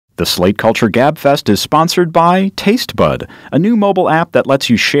The Slate Culture Gabfest is sponsored by Tastebud, a new mobile app that lets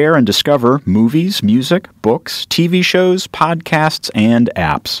you share and discover movies, music, books, TV shows, podcasts, and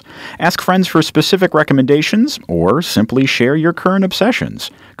apps. Ask friends for specific recommendations or simply share your current obsessions.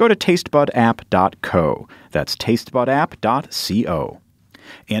 Go to tastebudapp.co. That's tastebudapp.co.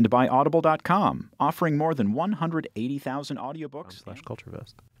 And by Audible.com, offering more than 180,000 audiobooks.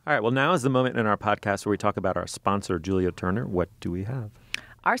 /CultureFest. All right, well, now is the moment in our podcast where we talk about our sponsor, Julia Turner. What do we have?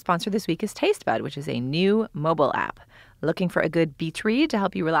 Our sponsor this week is Tastebud, which is a new mobile app. Looking for a good beach read to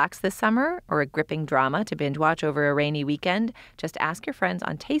help you relax this summer or a gripping drama to binge watch over a rainy weekend? Just ask your friends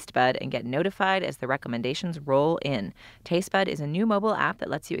on Tastebud and get notified as the recommendations roll in. Tastebud is a new mobile app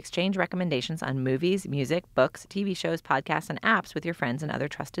that lets you exchange recommendations on movies, music, books, TV shows, podcasts, and apps with your friends and other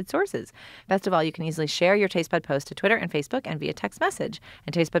trusted sources. Best of all, you can easily share your Tastebud post to Twitter and Facebook and via text message.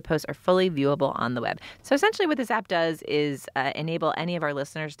 And Tastebud posts are fully viewable on the web. So essentially what this app does is enable any of our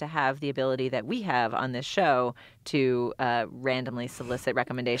listeners to have the ability that we have on this show to randomly solicit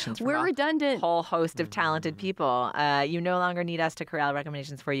recommendations from redundant. Whole host of talented people. You no longer need us to corral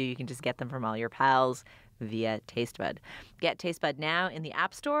recommendations for you. You can just get them from all your pals via Tastebud. Get Tastebud now in the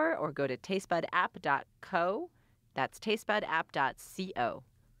App Store or go to tastebudapp.co. That's tastebudapp.co.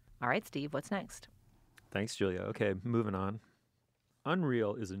 All right, Steve, what's next? Thanks, Julia. Okay, moving on.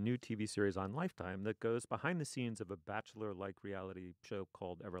 Unreal is a new TV series on Lifetime that goes behind the scenes of a Bachelor-like reality show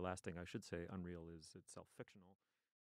called Everlasting. I should say Unreal is itself fictional.